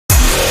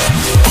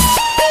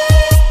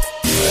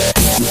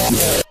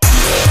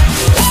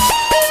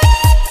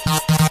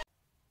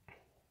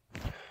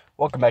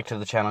Welcome back to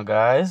the channel,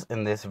 guys.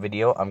 In this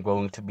video, I'm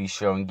going to be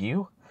showing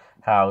you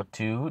how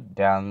to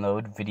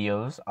download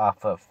videos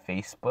off of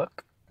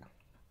Facebook.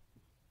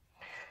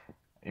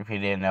 If you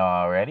didn't know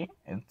already,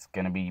 it's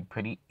going to be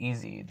pretty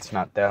easy. It's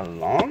not that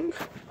long.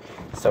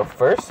 So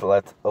first,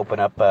 let's open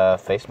up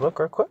Facebook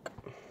real quick.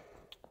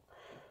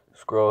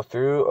 Scroll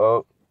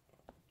through.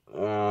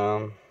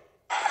 We're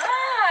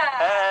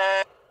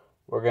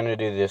going to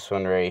do this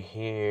one right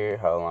here.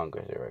 How long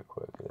is it right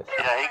quick?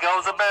 Yeah, he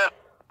goes a bit.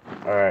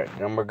 Alright,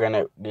 then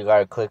you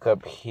gotta click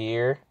up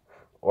here,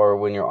 or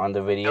when you're on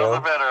the video. Goes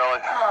a bit early.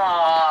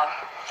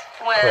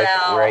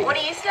 Well, right. What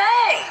do you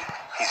say?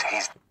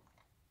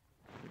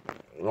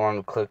 You want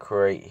to click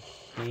right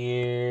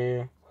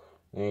here.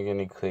 Then you're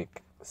gonna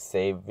click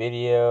save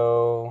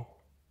video.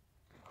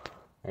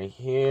 Right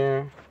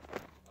here.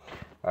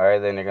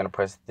 Alright, then you're gonna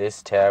press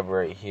this tab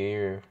right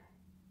here.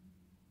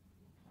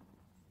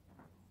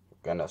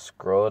 You're gonna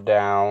scroll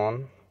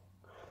down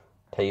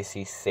till you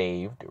see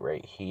saved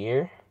right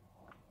here.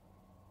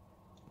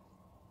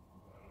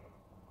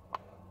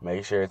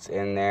 Make sure it's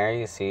in there.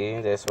 You see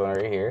this one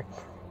right here.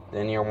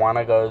 Then you want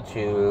to go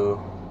to,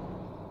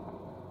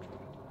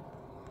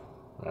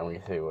 let me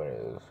see what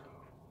it is.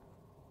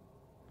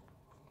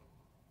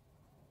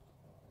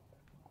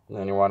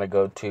 Then you want to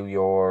go to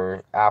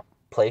your app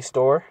Play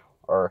Store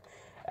or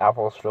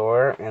Apple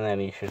Store, and then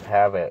you should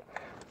have it.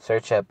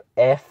 Search up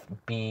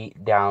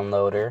FB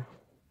Downloader.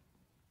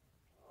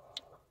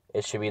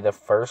 It should be the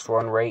first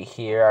one right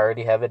here. I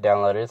already have it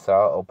downloaded, so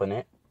I'll open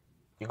it.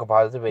 You can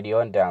pause the video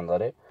and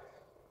download it.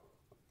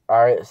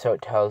 Alright, so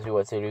it tells you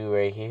what to do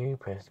right here. You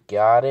press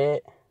got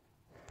it.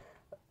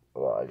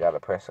 Well, I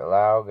gotta press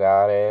allow,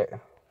 got it.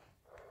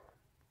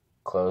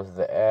 Close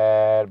the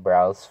ad,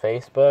 browse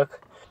Facebook.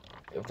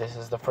 If this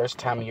is the first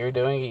time you're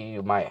doing it,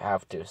 you might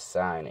have to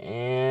sign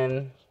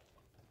in.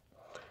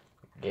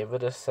 Give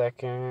it a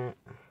second.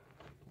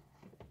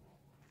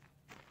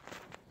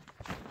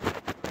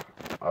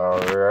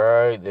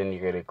 Alright, then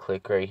you're gonna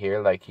click right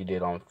here like you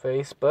did on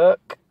Facebook.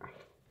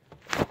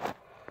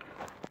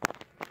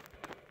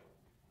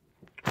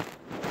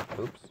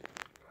 Oops,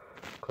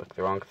 click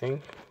the wrong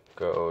thing.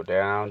 Go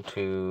down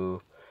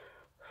to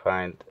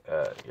find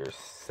your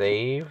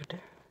saved.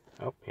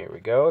 Oh, here we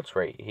go. It's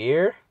right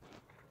here.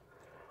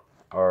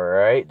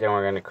 Alright, then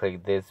we're gonna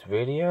click this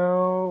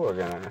video. We're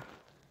gonna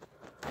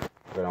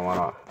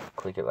wanna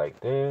click it like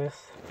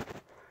this.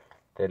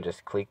 Then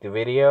just click the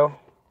video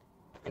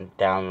and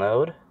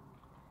download.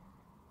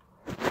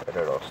 And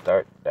it'll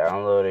start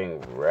downloading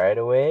right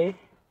away.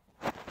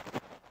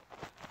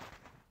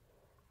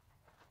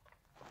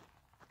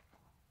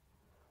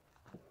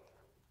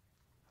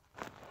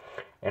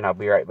 And I'll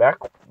be right back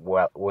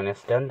when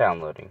it's done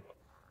downloading.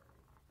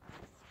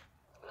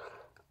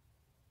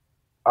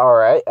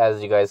 Alright,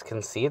 as you guys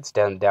can see, it's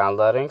done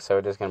downloading. So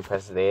we're just going to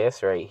press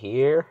this right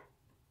here.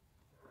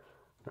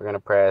 We're going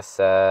to press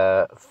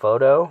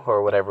photo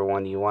or whatever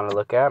one you want to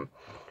look at.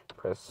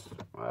 Press,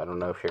 I don't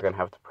know if you're going to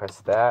have to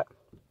press that.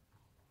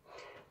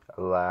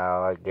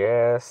 Allow, I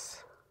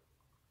guess.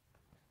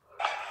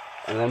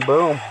 And then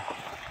boom.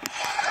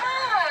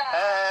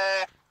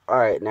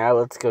 Alright, now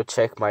let's go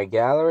check my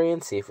gallery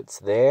and see if it's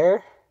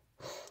there.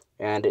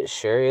 And it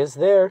sure is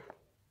there.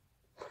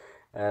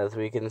 As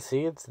we can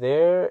see, it's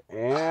there,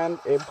 and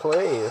it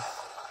plays.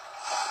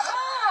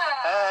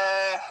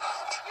 Hey.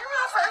 You're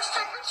my first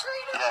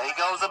trick-or-treater. Yeah, he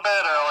goes a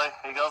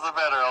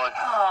bit early.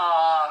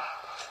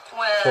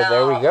 Well, So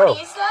there we go. What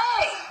do you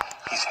say?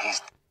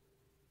 He's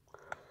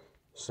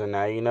So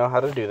now you know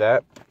how to do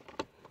that.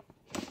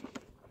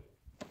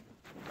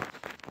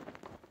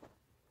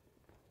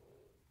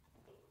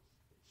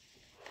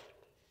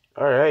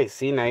 Alright,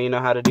 see, now you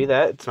know how to do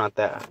that. It's not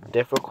that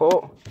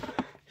difficult.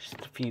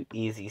 Just a few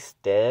easy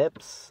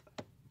steps.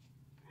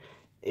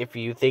 If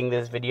you think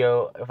this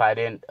video, if I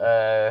didn't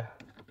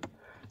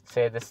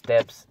say the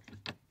steps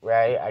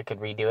right, I could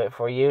redo it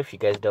for you if you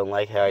guys don't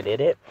like how I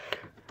did it.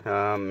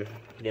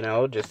 You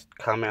know, just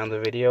comment on the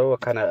video what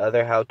kind of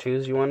other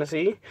how-tos you want to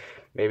see.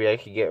 Maybe I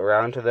could get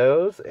around to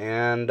those.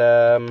 And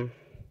don't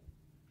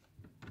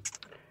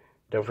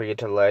forget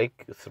to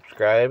like,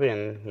 subscribe,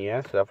 and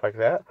yeah, stuff like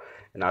that.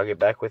 And I'll get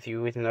back with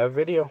you with another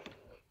video.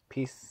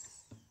 Peace.